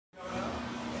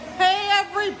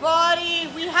everybody.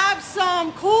 We have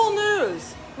some cool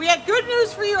news. We had good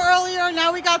news for you earlier.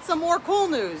 Now we got some more cool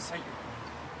news. Thank you.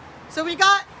 So we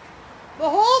got the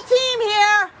whole team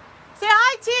here. Say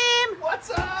hi, team.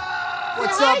 What's up?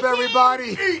 What's Say hi, up,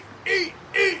 everybody? Eat.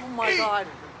 Oh my God.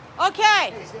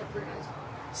 Okay.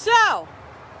 So,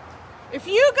 if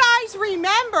you guys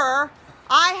remember,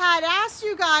 I had asked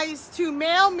you guys to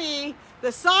mail me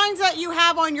the signs that you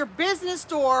have on your business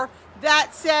door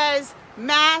that says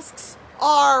masks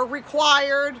are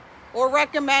required or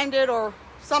recommended or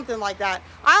something like that.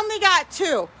 I only got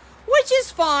 2, which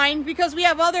is fine because we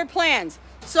have other plans.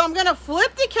 So I'm gonna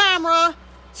flip the camera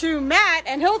to Matt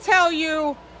and he'll tell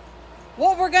you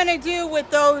what we're gonna do with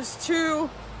those 2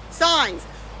 signs.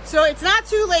 So it's not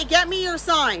too late. Get me your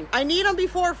sign. I need them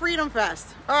before Freedom Fest.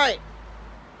 All right.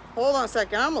 Hold on a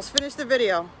second. I almost finished the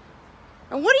video.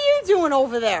 And what are you doing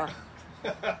over there?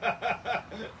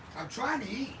 I'm trying to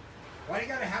eat. Why do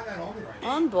you gotta have that on me right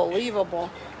now?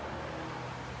 Unbelievable.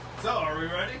 So, are we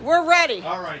ready? We're ready.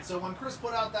 All right. So when Chris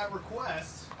put out that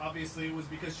request, obviously it was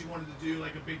because she wanted to do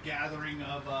like a big gathering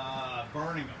of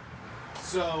burning them.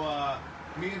 So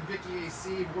me and Vicky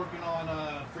A.C. working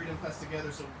on Freedom Fest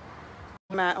together. So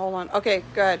Matt, hold on. Okay,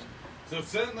 good. So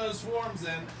send those forms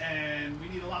in, and we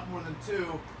need a lot more than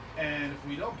 2. And if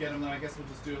we don't get them, then I guess we'll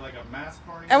just do like a mask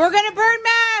party. And we're gonna burn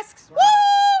masks. Woo!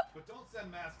 But don't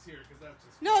send masks here, because that's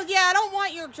just... No, yeah, I don't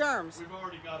want your germs. We've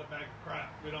already got a bag of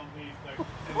crap. We don't need like...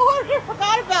 Oh, I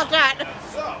forgot about that.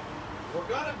 So, we're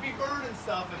gonna be burning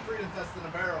stuff at Freedom Fest in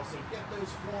a barrel, so get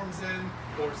those forms in,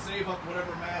 or save up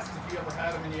whatever masks if you ever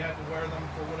had them and you had to wear them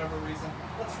for whatever reason.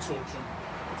 Let's torch them.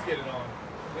 Let's get it on.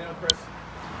 You know, Chris?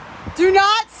 Do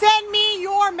not send me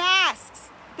your masks.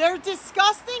 They're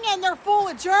disgusting and they're full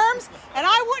of germs. And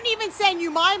I wouldn't even send you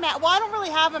my mask. Well, I don't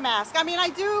really have a mask. I mean, I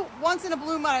do once in a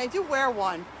blue moon. I do wear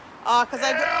one. Because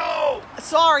I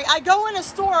go in a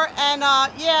store and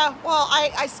yeah, well,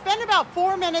 I spend about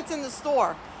 4 minutes in the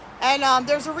store. And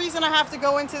there's a reason I have to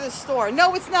go into the store.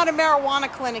 No, it's not a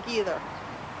marijuana clinic either.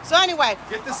 So anyway.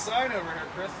 Get this sign over here,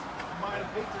 Chris. Mind a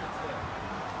Patriots Day.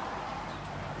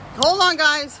 Hold on,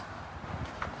 guys.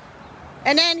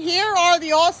 And then here are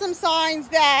the awesome signs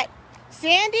that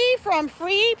Sandy from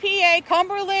Free PA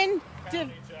Cumberland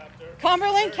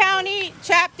County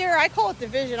chapter, I call it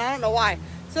division, I don't know why.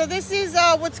 So this is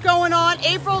what's going on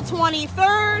April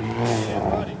 23rd.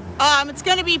 It's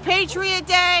going to be Patriot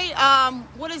Day.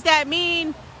 What does that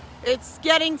mean? It's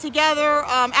getting together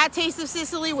at Taste of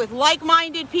Sicily with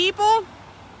like-minded people.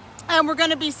 And we're going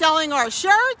to be selling our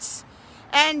shirts.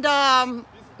 And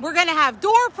we're going to have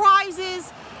door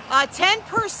prizes.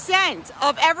 10%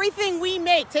 of everything we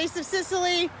make, Taste of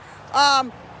Sicily,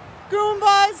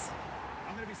 Gumbas,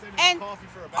 and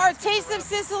our Taste of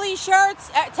Sicily shirts,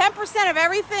 10% of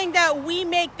everything that we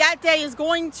make that day is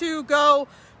going to go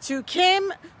to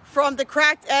Kim from the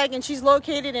Cracked Egg, and she's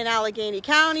located in Allegheny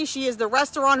County. She is the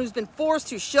restaurant who's been forced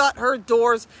to shut her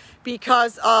doors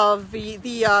because of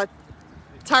the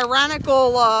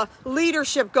tyrannical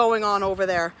leadership going on over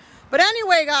there. But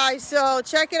anyway, guys, so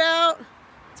check it out.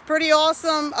 It's pretty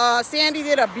awesome. Sandy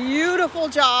did a beautiful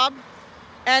job.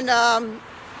 And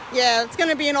yeah, it's going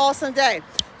to be an awesome day.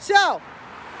 So,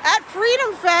 at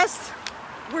Freedom Fest,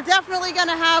 we're definitely going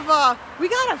to have we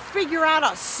got to figure out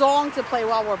a song to play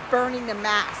while we're burning the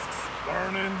masks.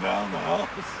 Burning down the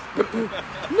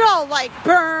house. No, like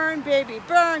burn, baby,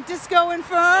 burn, Disco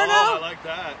Inferno. Oh, I like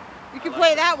that. You can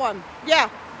play that one. Yeah.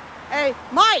 Hey,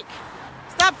 Mike,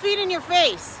 stop feeding your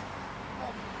face.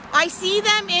 I see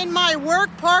them in my work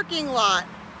parking lot.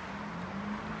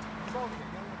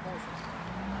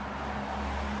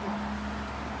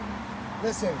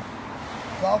 Listen,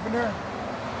 Governor,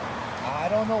 I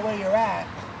don't know where you're at.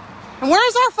 And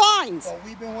where's our fines? But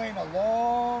we've been waiting a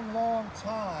long, long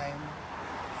time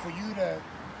for you to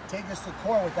take us to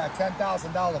court with that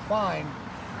 $10,000 fine.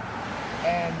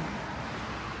 And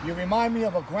you remind me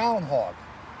of a groundhog.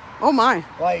 Oh my.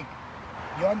 Like,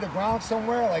 you're underground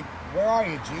somewhere? Like, where are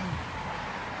you, G?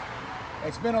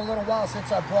 It's been a little while since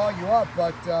I brought you up,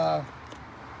 but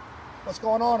what's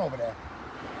going on over there?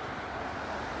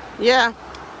 Yeah.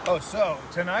 Oh, so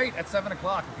tonight at 7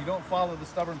 o'clock, if you don't follow the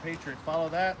Stubborn Patriot, follow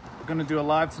that. We're going to do a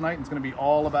live tonight, and it's going to be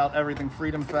all about everything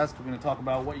Freedom Fest. We're going to talk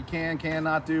about what you can,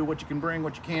 cannot do, what you can bring,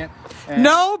 what you can't. And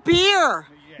no beer.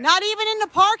 Yeah. Not even in the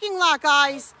parking lot,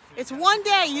 guys. It's one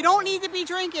day. You don't need to be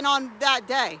drinking on that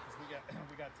day.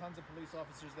 We got tons of police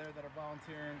officers there that are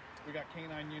volunteering. We got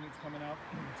canine units coming out.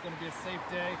 It's going to be a safe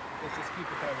day. Let's just keep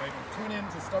it that way. Tune in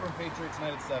to Stubborn Patriot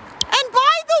tonight at 7. And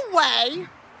by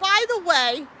the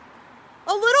way,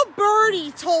 a little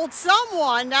birdie told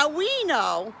someone that we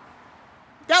know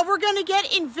that we're going to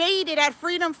get invaded at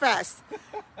Freedom Fest.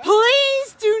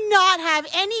 Please do not have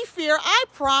any fear. I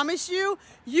promise you,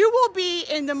 you will be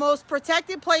in the most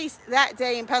protected place that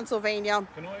day in Pennsylvania.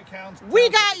 We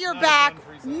got your back.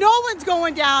 No one's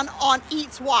going down on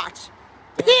E.A.T's watch.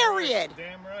 Period.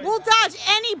 Damn right. We'll dodge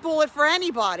any bullet for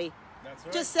anybody. That's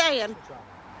right. Just saying.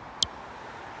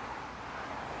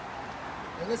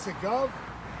 Hey, listen, Gov,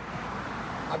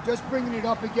 I'm just bringing it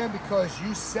up again because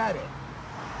you said it.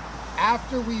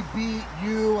 After we beat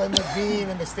you and Levine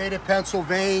in the state of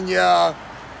Pennsylvania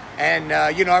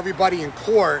and, you know, everybody in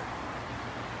court,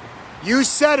 you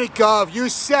said it, Gov, you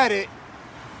said it.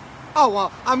 Oh,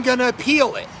 well, I'm going to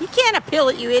appeal it. You can't appeal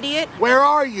it, you idiot. Where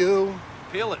are you?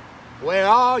 Peel it. Where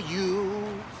are you?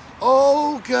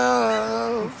 Oh,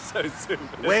 Gov. So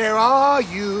stupid. Where are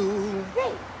you?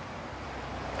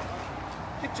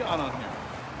 Get John on here.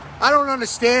 I don't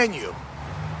understand you.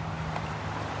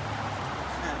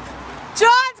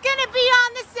 John's gonna be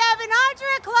on the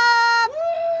 700 Club.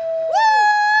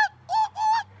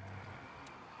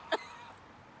 Woo!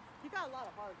 You got a lot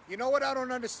of hearts. You know what I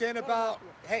don't understand about,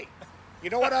 hey, you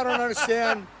know what I don't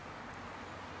understand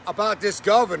about this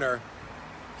governor?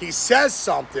 He says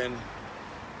something,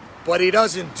 but he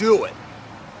doesn't do it.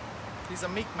 He's a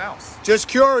meek mouse. Just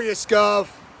curious, Gov.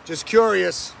 Just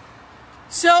curious.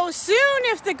 So soon,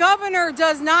 if the governor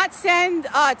does not send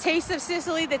Taste of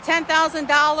Sicily the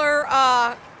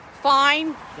 $10,000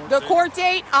 fine, the court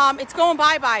date, it's going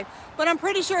bye-bye. But I'm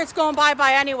pretty sure it's going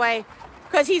bye-bye anyway,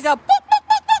 because he's a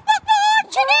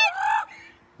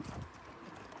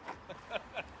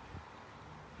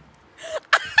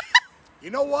You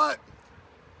know what?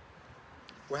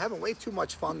 We're having way too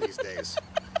much fun these days.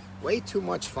 Way too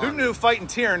much fun. Who knew fighting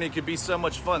tyranny could be so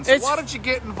much fun? So It's- why don't you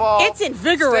get involved? It's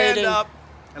invigorating. Stand up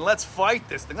and let's fight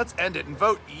this thing. Let's end it and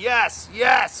vote yes,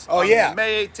 yes. Oh, on yeah.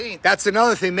 May 18th. That's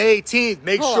another thing. May 18th.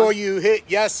 Make Hold sure on. you hit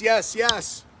yes, yes,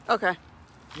 yes. Okay.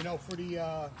 You know, for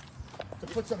the to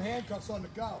put some handcuffs on the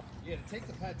go. Yeah,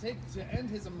 to end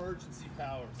his emergency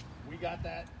powers. We got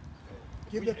that.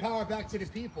 Give the power back to the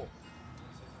people.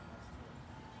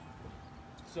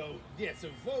 So yeah, so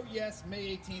vote yes,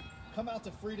 May 18th. Come out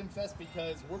to Freedom Fest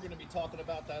because we're going to be talking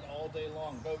about that all day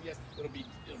long. Vote yes. It'll be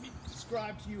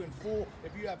described to you in full.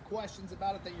 If you have questions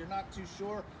about it that you're not too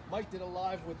sure, Mike did a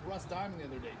live with Russ Diamond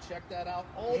the other day. Check that out.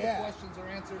 All the questions are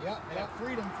answered. Yep, And at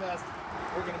Freedom Fest,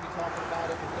 we're going to be talking about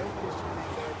it. And nobody should be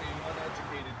there being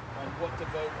uneducated on what to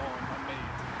vote on May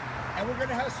 18th. And we're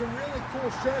going to have some really cool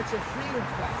shirts at Freedom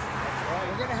Fest. That's right.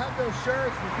 We're going to have those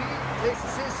shirts with me, Jason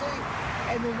Sicily,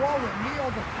 and the one with me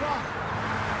on the front.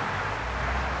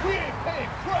 We ain't paying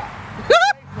crap.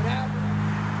 For that one.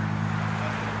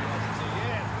 So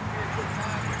yeah, it's going to be a good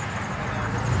time.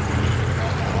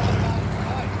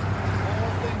 And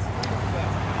all things Freedom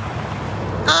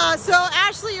Fest. So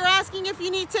Ashley, you're asking if you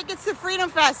need tickets to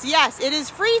Freedom Fest. Yes, it is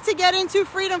free to get into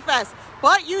Freedom Fest,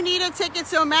 but you need a ticket.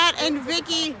 So Matt and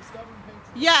Vicky,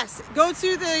 yes, go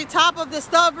to the top of the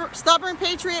Stubborn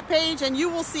Patriot page and you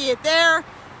will see it there.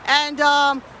 And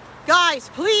guys,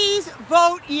 please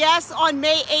vote yes on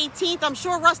May 18th. I'm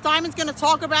sure Russ Diamond's going to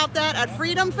talk about that at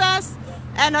Freedom Fest.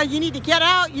 And you need to get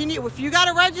out. If you got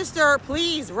to register,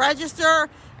 please register.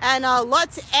 And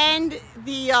let's end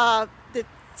the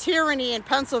tyranny in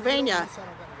Pennsylvania.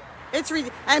 It's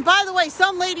and by the way,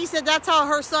 some lady said that's how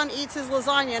her son eats his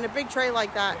lasagna in a big tray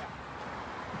like that.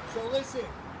 So listen,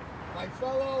 my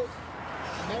fellow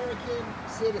American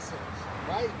citizens,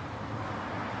 right?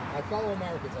 My fellow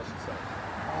Americans, I should say.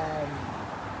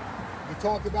 You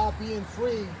talk about being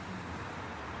free,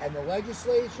 and the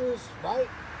legislatures, right,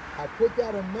 have put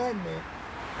that amendment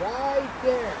right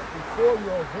there before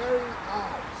your very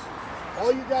eyes.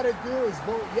 All you got to do is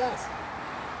vote yes.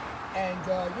 And,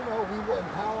 you know, we will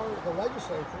empower the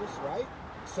legislatures, right,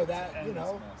 so that, you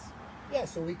know, yeah,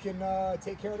 so we can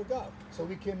take care of the gov, so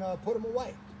we can put them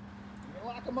away. We're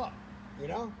gonna lock them up. You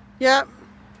know? Yep.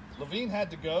 Levine had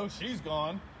to go. She's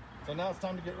gone. So now it's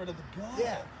time to get rid of the gun.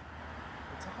 Yeah.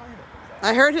 We're tired of that.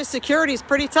 I heard his security's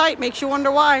pretty tight. Makes you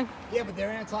wonder why. Yeah, but they're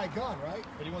anti-gun, right?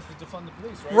 But he wants to defund the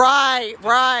police, right?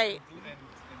 Right.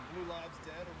 And Blue Lives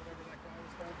Dead or whatever that guy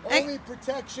was called. Only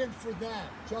protection for them,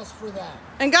 just for them.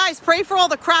 And guys, pray for all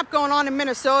the crap going on in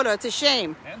Minnesota. It's a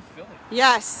shame. And Philly.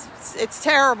 Yes, it's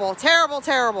terrible, terrible,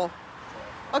 terrible.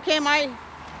 Okay, my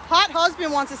hot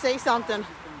husband wants to say something.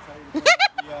 The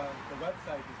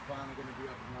website is finally going to be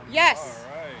up and running. Yes.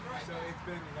 All right. So it's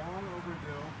been long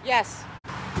overdue. Yes.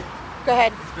 Go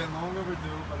ahead. It's been long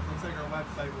overdue, but it looks like our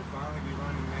website will finally be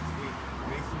running next week.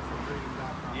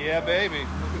 NationsForFreedom.com. Yeah, baby.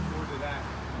 Looking forward to that.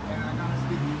 And I gotta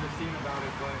speak to Christine about it,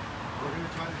 but we're going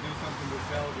to try to do something with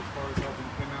sales as far as helping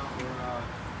him out or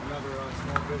another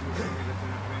small business owner that's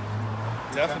in a pinch.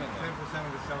 Definitely. 10%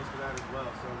 of the sales for that as well.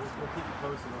 So we'll keep you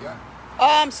posted on that.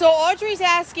 So Audrey's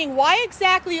asking, what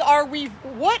exactly are we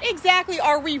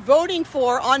voting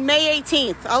for on May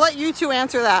 18th? I'll let you two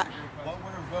answer that. What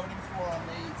we're voting for on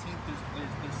May 18th,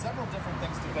 there's several different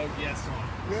things to vote yes on.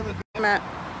 We have a Matt,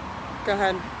 go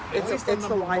ahead. It's Based the on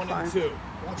number 1 Wi-Fi. and 2. You're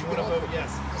going to vote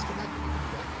yes.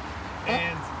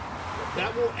 And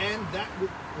that will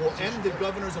end the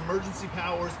governor's emergency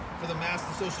powers for the mask,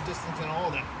 the social distancing, and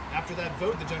all that. After that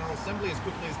vote, the General Assembly, as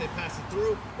quickly as they pass it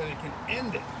through, then it can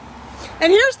end it.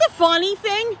 And here's the funny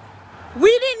thing. We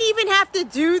didn't even have to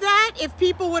do that if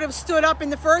people would have stood up in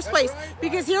the first place. Right,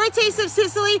 because here at Taste of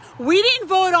Sicily, we didn't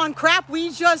vote on crap.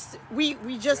 We just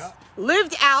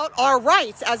lived out our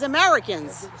rights as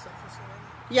Americans.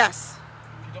 Yes.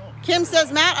 Kim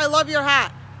says, Matt, I love your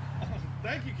hat.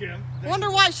 Thank you, Kim.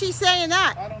 Wonder why she's saying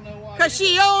that. I don't know why. Because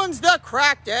she owns the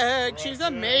cracked egg. She's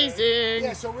amazing.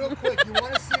 Yeah, so real quick, you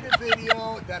want to see the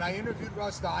video that I interviewed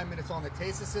Russ Diamond? It's on the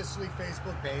Taste of Sicily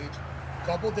Facebook page a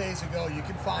couple days ago. You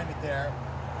can find it there.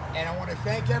 And I want to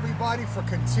thank everybody for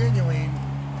continuing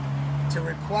to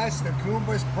request the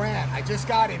Gumbas brand. I just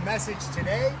got a message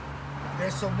today.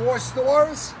 There's some more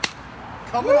stores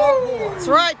coming on board. That's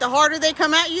right. The harder they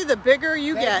come at you, the bigger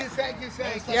you get. Thank you.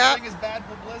 Yep. Is bad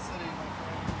publicity.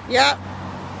 Yep.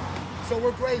 So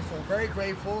we're grateful, very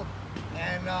grateful.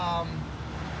 And,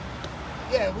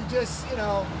 yeah, we just, you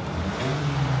know.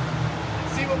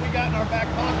 See what we got in our back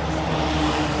pockets.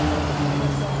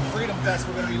 Freedom Fest,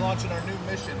 we're going to be launching our new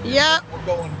mission. Yep. We're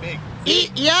going big.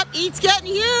 E.A.T's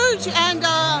getting huge. And,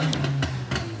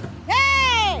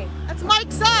 hey, that's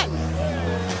Mike's son.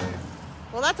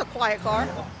 Well, that's a quiet car.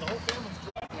 The whole family's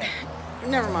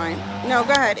driving. Never mind. No,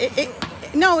 go ahead.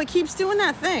 It keeps doing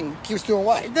that thing. Keeps doing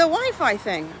what? The Wi-Fi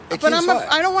thing. It But keeps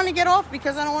what? I don't want to get off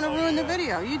because I don't want to ruin the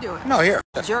video. You do it. No, here.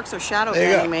 Jerks are shadow There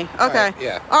you banning go. me. All Okay. right,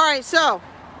 yeah. All right. So,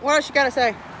 what else you got to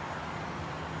say?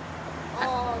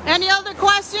 Any other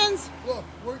questions? Look,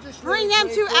 we're just Bring really them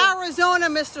to grateful. Arizona,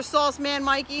 Mr. Sauce Man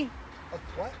Mikey.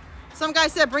 What? Some guy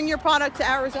said bring your product to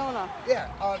Arizona.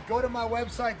 Yeah, go to my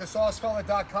website,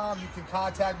 thesaucefella.com. You can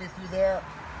contact me through there.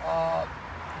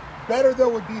 Better, though,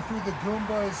 would be through the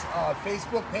Gumbas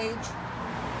Facebook page.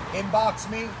 Inbox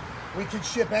me. We can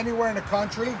ship anywhere in the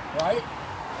country, right?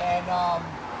 And,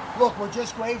 look, we're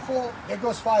just grateful. There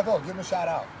goes 5-0. Give him a shout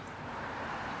out.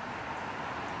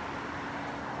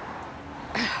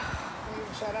 Give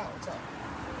him a shout out. What's up?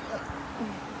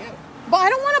 Yeah. But I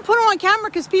don't want to put him on camera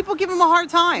because people give him a hard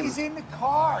time. He's in the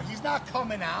car. He's not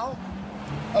coming out.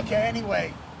 Okay,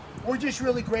 anyway, we're just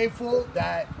really grateful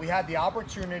that we had the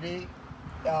opportunity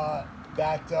hold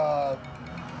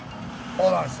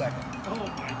on a second. Oh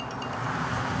my.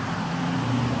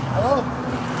 Hello?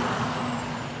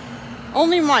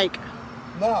 Only Mike.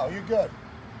 No, you're good.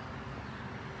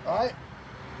 All right?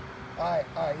 All right,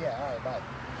 yeah, all right, bye.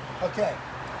 Okay,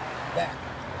 back.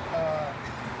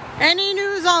 Any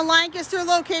news on Lancaster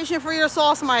location for your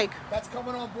sauce, Mike? That's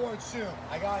coming on board soon.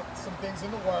 I got some things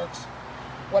in the works.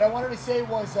 What I wanted to say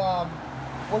was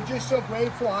we're just so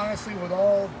grateful, honestly, with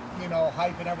all, you know,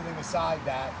 hype and everything aside,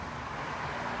 that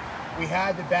we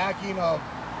had the backing of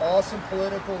awesome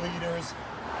political leaders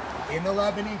in the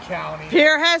Lebanon County.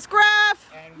 Pierre Hesgraf.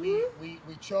 And we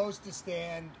chose to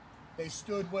stand. They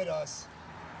stood with us.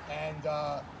 And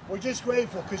we're just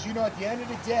grateful because, you know, at the end of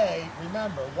the day,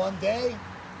 remember, one day,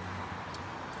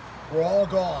 we're all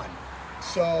gone.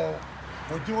 So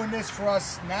we're doing this for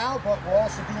us now, but we're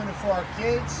also doing it for our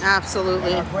kids.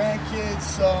 Absolutely. And our grandkids.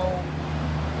 So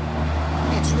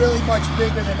it's really much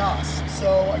bigger than us.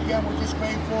 So again, we're just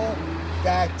grateful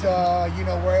that, you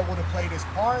know, we're able to play this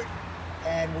part.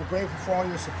 And we're grateful for all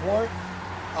your support,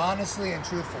 honestly and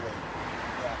truthfully.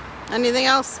 Yeah. Anything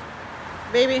else,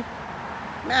 baby?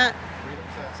 Matt?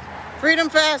 Freedom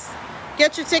Fest.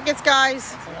 Get your tickets,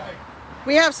 guys. That's right.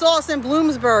 We have sauce in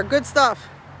Bloomsburg. Good stuff.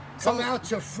 Come out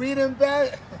to Freedom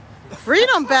Fest.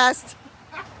 Freedom Fest?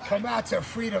 Come out to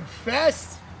Freedom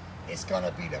Fest. It's going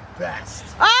to be the best.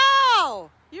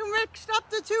 Oh! You mixed up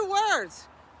the two words.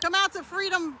 Come out to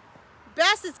Freedom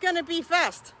Best. It's going to be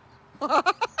fest.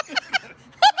 The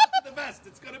best.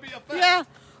 It's going to be a fest. Yeah.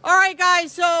 All right,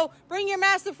 guys. So bring your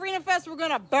mask to Freedom Fest. We're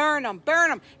going to burn them. Burn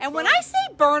them. And when I say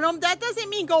burn them, that doesn't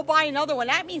mean go buy another one.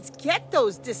 That means get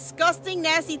those disgusting,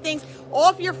 nasty things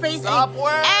off your face. Stop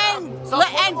wearing them. Stop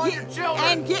putting them on your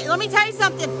children. Let me tell you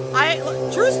something.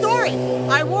 True story.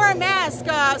 I wore a mask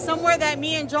somewhere that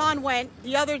me and John went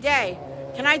the other day.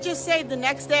 Can I just say the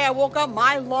next day I woke up,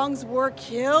 my lungs were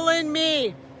killing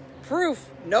me. Proof.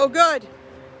 No good.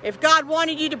 If God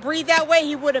wanted you to breathe that way,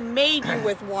 he would have made you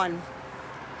with one.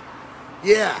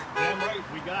 Yeah. Damn right.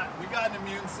 We got an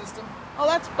immune system. Oh,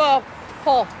 that's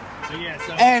Pull. So yeah,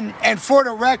 so And for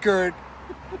the record,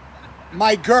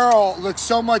 my girl looks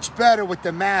so much better with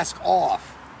the mask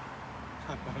off.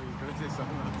 I thought you were going to say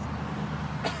something else.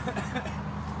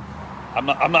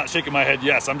 I'm not shaking my head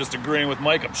yes. I'm just agreeing with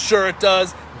Mike. I'm sure it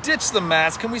does. Ditch the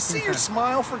mask. Can we see your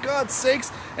smile, for God's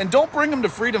sakes? And don't bring them to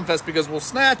Freedom Fest because we'll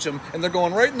snatch them and they're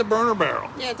going right in the burner barrel.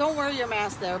 Yeah, don't wear your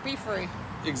mask there. Be free.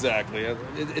 Exactly.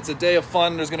 It's a day of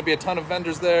fun. There's going to be a ton of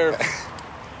vendors there.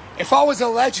 If I was a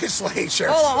legislature,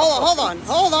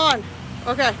 Hold on.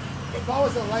 Okay. if I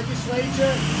was a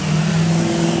legislature,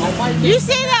 I might. You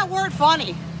say that word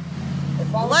funny.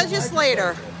 If I was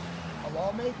Legislator. a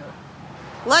lawmaker,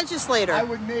 Legislator. I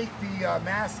would make the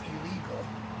mask illegal.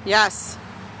 Yes.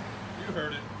 You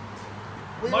heard it.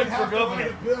 We Mike would have for to governor.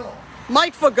 write a bill.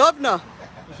 Mike for governor.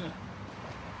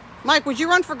 Mike, would you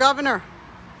run for governor?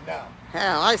 No.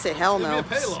 Hell, I say hell It'd no.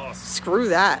 be a pay loss. Screw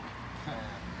that.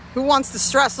 Who wants the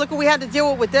stress? Look what we had to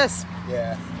deal with this.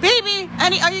 Yeah. Baby,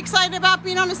 are you excited about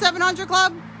being on the 700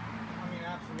 Club? I mean,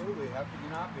 absolutely. How could you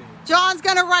not be? John's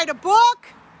gonna write a book.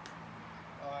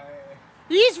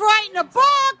 He's writing a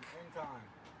book. In time.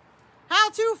 How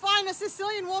to find a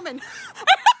Sicilian woman.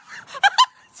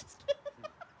 Just kidding.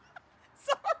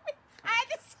 Sorry, I had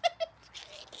to say it.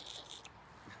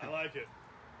 I like it.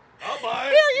 I'll buy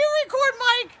it. Here, you record,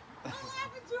 Mike. I'm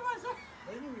laughing too much.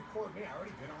 Why didn't you record me? I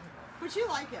already been on it. But you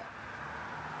like it.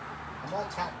 I'm all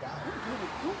tapped out.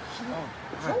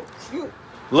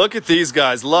 Look at these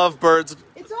guys. Lovebirds.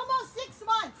 It's almost 6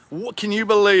 months. What, can you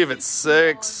believe it?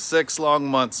 Six long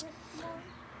months.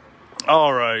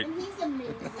 All right. And he's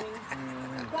amazing.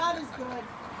 God is good.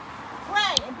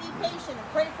 Pray and be patient and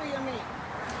pray for your mate.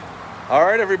 All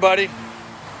right, everybody.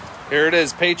 Here it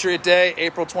is, Patriot Day,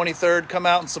 April 23rd. Come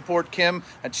out and support Kim.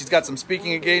 And she's got some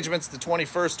speaking engagements the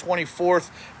 21st, 24th.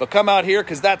 But come out here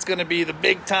because that's going to be the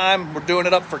big time. We're doing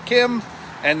it up for Kim.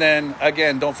 And then,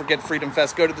 again, don't forget Freedom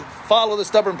Fest. Follow the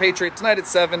Stubborn Patriot tonight at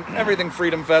 7. Everything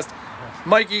Freedom Fest.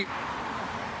 Mikey, you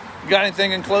got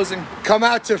anything in closing? Come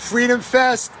out to Freedom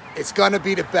Fest. It's gonna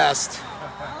be the best.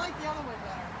 I like the other way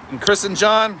better. And Chris and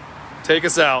John, take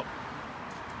us out.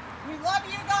 We love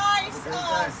you guys.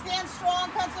 Stand strong,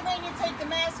 Pennsylvania. Take the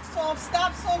masks off.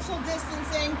 Stop social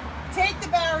distancing. Take the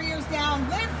barriers down.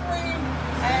 Live free.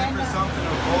 Stand for something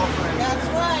of all friends. That's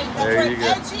right. There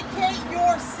That's you right. go. Educate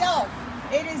yourself.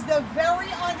 It is the very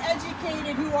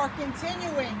uneducated who are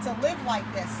continuing to live like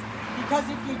this. Because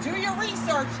if you do your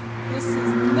research, this is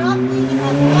nothing. It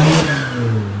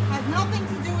has nothing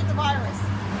to do with the virus.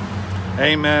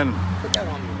 Amen. Put that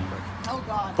on me real quick. Oh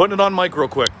God. Putting it on Mike real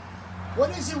quick. What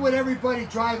is it with everybody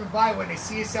driving by when they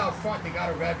see us out front? They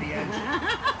gotta rev the engine.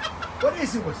 What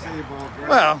is it with that?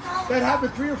 Well, That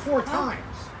happened 3 or 4 times.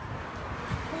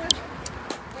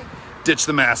 ditch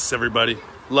the masks, everybody.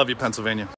 Love you, Pennsylvania.